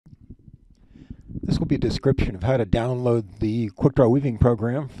will be a description of how to download the Quickdraw weaving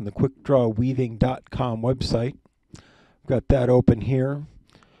program from the quickdrawweaving.com website. I've got that open here.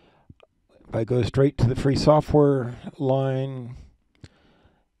 If I go straight to the free software line,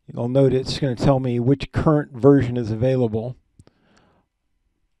 you'll note it's going to tell me which current version is available.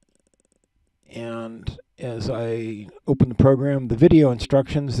 And as I open the program, the video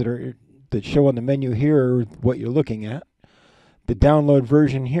instructions that show on the menu here are what you're looking at. The download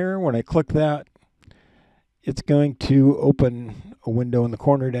version here, when I click that, it's going to open a window in the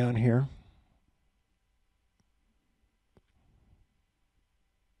corner down here.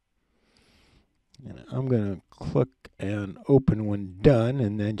 And I'm going to click and open when done,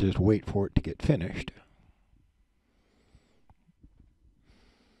 and then just wait for it to get finished.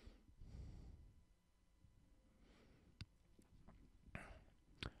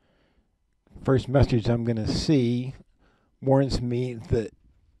 First message I'm going to see warns me that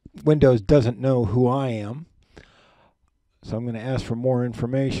Windows doesn't know who I am. So I'm going to ask for more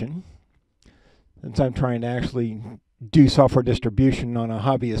information. Since I'm trying to actually do software distribution on a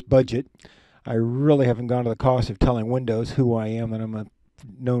hobbyist budget, I really haven't gone to the cost of telling Windows who I am, and I'm a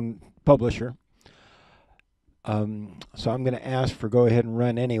known publisher. So I'm going to ask for go ahead and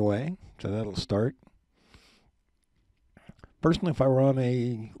run anyway. So that'll start. Personally, if I were on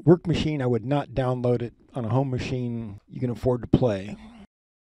a work machine, I would not download it. On a home machine, you can afford to play.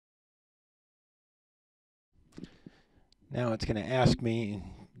 Now it's going to ask me,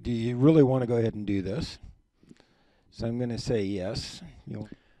 do you really want to go ahead and do this? So I'm going to say yes.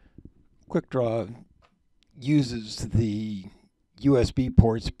 Quickdraw uses the USB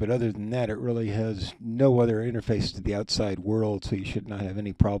ports, but other than that, it really has no other interface to the outside world, so you should not have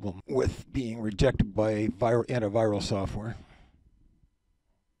any problem with being rejected by antiviral software.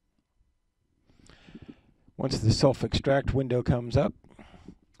 Once the self-extract window comes up,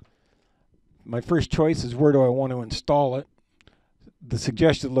 my first choice is where do I want to install it. The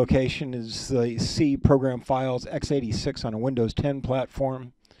suggested location is the C program files x86 on a Windows 10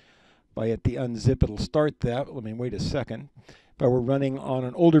 platform. If I hit the unzip, it'll start that. Let me wait a second. If I were running on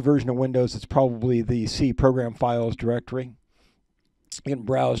an older version of Windows, it's probably the C program files directory. You can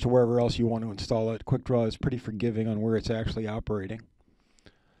browse to wherever else you want to install it. Quickdraw is pretty forgiving on where it's actually operating.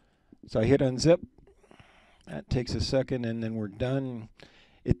 So I hit unzip. That takes a second, and then we're done.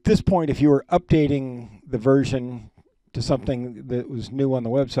 At this point, if you were updating the version to something that was new on the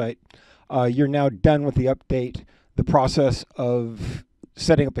website, you're now done with the update. The process of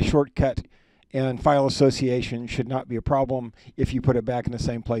setting up a shortcut and file association should not be a problem if you put it back in the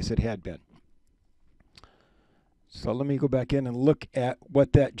same place it had been. So let me go back in and look at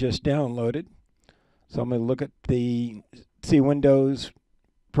what that just downloaded. So I'm going to look at the C Windows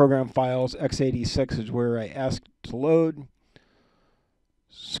program files. x86 is where I asked to load.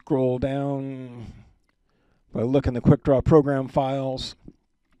 Scroll down. If I look in the Quickdraw program files,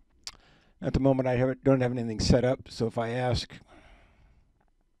 at the moment I don't have anything set up, so if I ask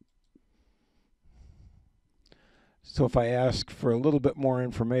for a little bit more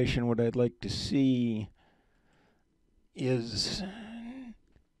information, what I'd like to see is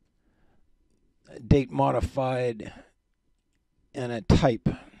a date modified and a type.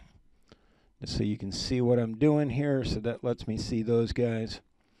 Just so you can see what I'm doing here, so that lets me see those guys.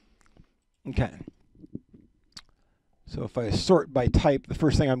 Okay. So if I sort by type, the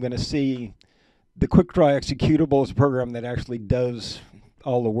first thing I'm going to see, the Quickdraw executable is a program that actually does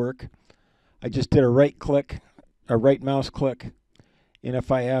all the work. I just did a right mouse click, and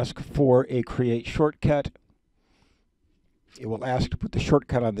if I ask for a create shortcut, it will ask to put the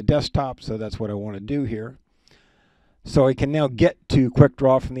shortcut on the desktop, so that's what I want to do here. So I can now get to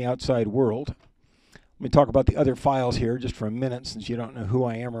Quickdraw from the outside world. Let me talk about the other files here just for a minute, since you don't know who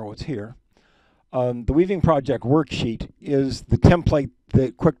I am or what's here. The Weaving Project worksheet is the template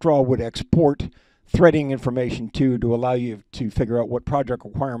that Quickdraw would export threading information to allow you to figure out what project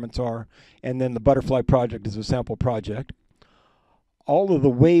requirements are, and then the Butterfly project is a sample project. All of the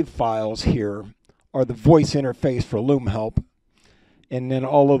wave files here are the voice interface for Loom Help, and then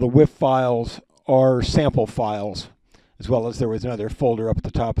all of the WIF files are sample files, as well as there was another folder up at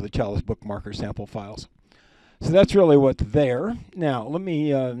the top of the Chalice Bookmarker sample files. So that's really what's there. Now, let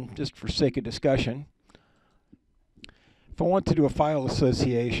me, just for sake of discussion, if I want to do a file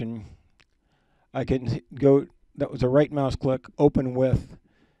association, I can go, that was a right mouse click, open with,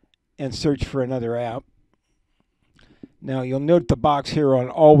 and search for another app. Now, you'll note the box here on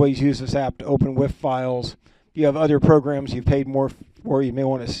always use this app to open WIF files. If you have other programs you've paid more for, you may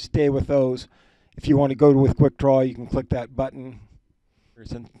want to stay with those. If you want to go with Quickdraw, you can click that button.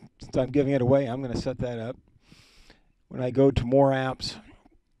 Since I'm giving it away, I'm going to set that up. When I go to more apps,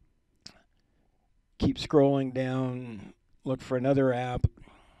 keep scrolling down, look for another app.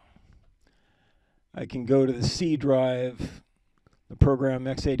 I can go to the C drive, the program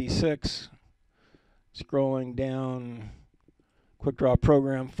x86, scrolling down, Quickdraw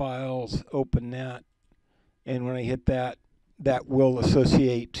program files, open that, and when I hit that, that will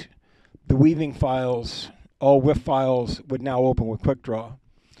associate the weaving files. All WIF files would now open with Quickdraw.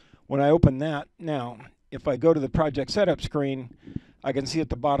 When I open that, now, if I go to the project setup screen, I can see at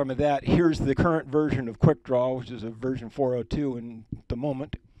the bottom of that, here's the current version of Quickdraw, which is a version 402 in the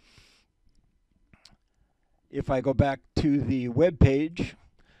moment. If I go back to the web page,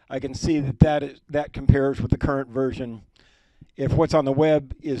 I can see that compares with the current version. If what's on the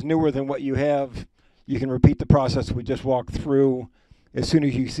web is newer than what you have, you can repeat the process we just walked through. As soon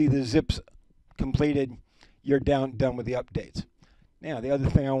as you see the zips completed, you're done with the updates. Now, the other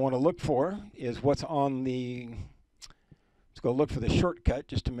thing I want to look for is what's on the, let's go look for the shortcut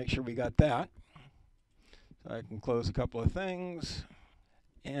just to make sure we got that. So I can close a couple of things.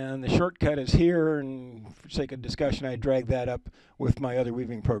 And the shortcut is here, and for sake of discussion, I drag that up with my other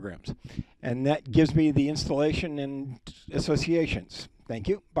weaving programs. And that gives me the installation and associations. Thank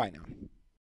you. Bye now.